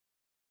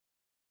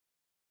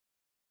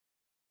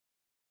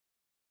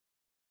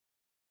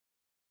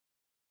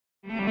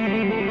We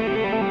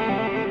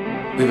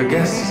have a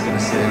guest who's going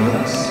to sit in with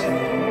us.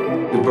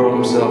 He brought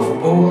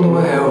himself all the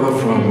way over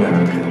from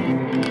America.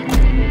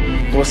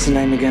 What's the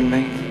name again,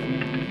 mate?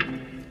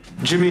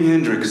 Jimi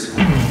Hendrix.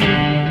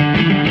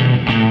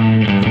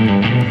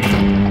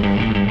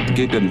 The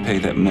gig doesn't pay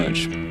that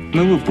much. I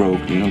mean, we're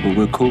broke, you know, but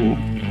we're cool.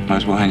 Might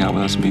as well hang out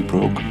with us and be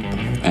broke.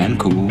 And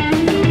cool.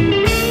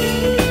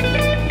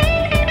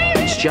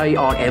 It's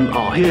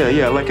Jimi.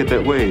 Yeah, I like it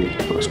that way.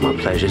 Well, it's my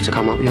pleasure to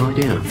come up with the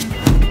idea.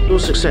 Your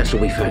success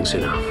will be thanks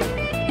enough.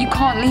 You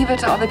can't leave it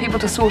to other people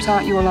to sort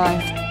out your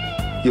life.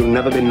 You'll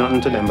never be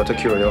nothing to them but a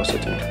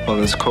curiosity. Oh,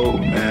 that's cold,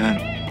 man.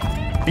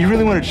 You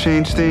really want to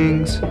change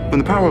things? When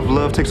the power of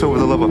love takes over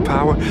the love of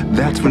power,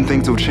 that's when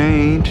things will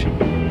change.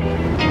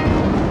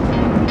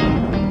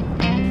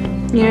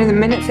 You know, the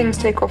minute things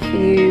take off for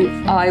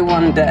you, I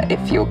wonder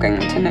if you're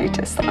going to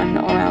notice that I'm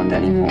not around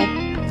anymore.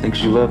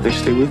 Things you love, they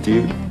stay with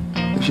you,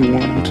 if you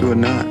want them to or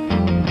not.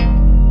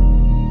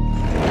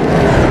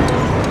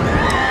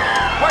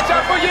 Watch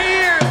out for your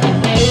ears!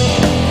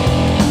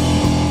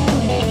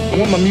 I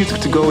want my music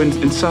to go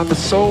inside the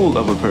soul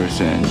of a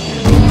person.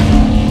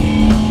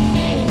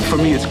 For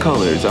me, it's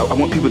colors. I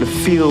want people to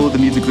feel the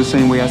music the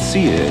same way I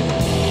see it.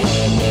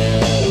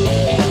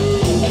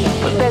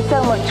 There's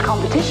so much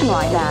competition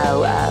right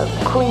now.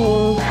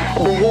 Queen,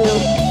 The Who.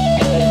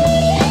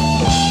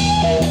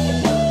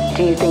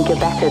 Do you think you're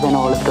better than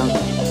all of them?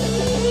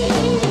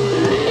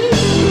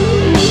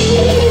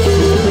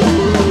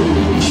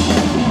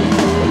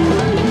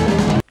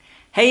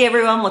 Hey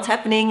everyone, what's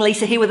happening?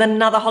 Lisa here with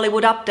another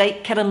Hollywood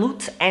update. Karen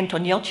Lutz,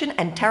 Anton Yelchin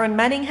and Taryn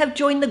Manning have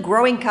joined the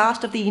growing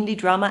cast of the indie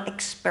drama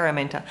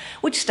Experimenter,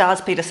 which stars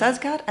Peter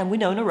Sarsgaard and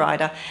Winona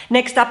Ryder.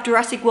 Next up,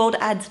 Jurassic World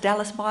adds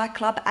Dallas Buy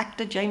Club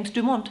actor James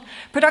Dumont.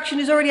 Production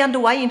is already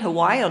underway in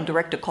Hawaii on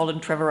director Colin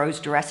Trevorrow's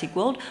Jurassic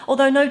World,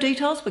 although no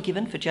details were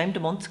given for James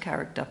Dumont's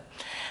character.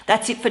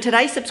 That's it for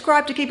today.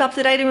 Subscribe to keep up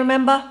to date and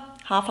remember,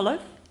 half a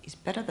loaf is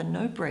better than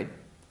no bread.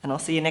 And I'll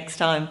see you next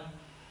time.